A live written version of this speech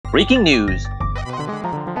Breaking news!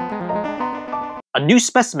 A new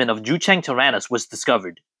specimen of Zhuchengtyrannus was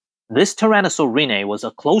discovered. This tyrannosaurine was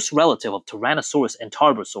a close relative of Tyrannosaurus and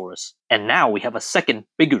Tarbosaurus, and now we have a second,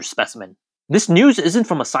 bigger specimen. This news isn't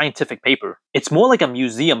from a scientific paper, it's more like a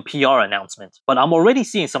museum PR announcement, but I'm already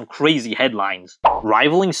seeing some crazy headlines.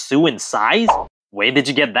 Rivaling Sue in size? Where did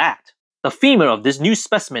you get that? The femur of this new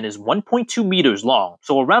specimen is 1.2 meters long,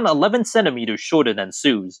 so around 11 centimeters shorter than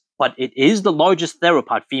Sue's, but it is the largest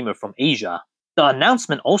theropod femur from Asia. The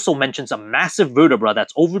announcement also mentions a massive vertebra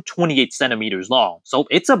that's over 28 centimeters long, so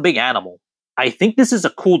it's a big animal. I think this is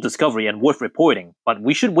a cool discovery and worth reporting, but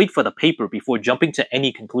we should wait for the paper before jumping to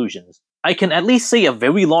any conclusions. I can at least say a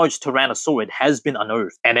very large tyrannosaurid has been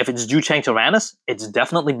unearthed, and if it's Zhuchengtyrannus, it's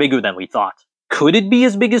definitely bigger than we thought. Could it be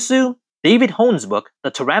as big as Sue? David Hohn's book,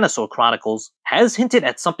 The Tyrannosaur Chronicles, has hinted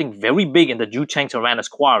at something very big in the Zhuchengtyrannus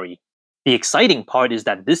quarry. The exciting part is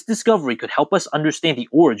that this discovery could help us understand the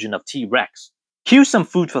origin of T-Rex. Here's some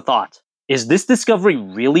food for thought. Is this discovery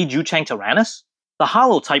really Zhuchengtyrannus? The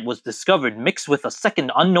holotype was discovered mixed with a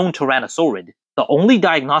second unknown tyrannosaurid. The only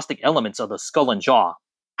diagnostic elements are the skull and jaw.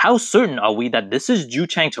 How certain are we that this is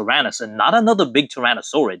Zhuchengtyrannus and not another big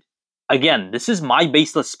tyrannosaurid? Again, this is my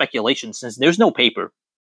baseless speculation since there's no paper.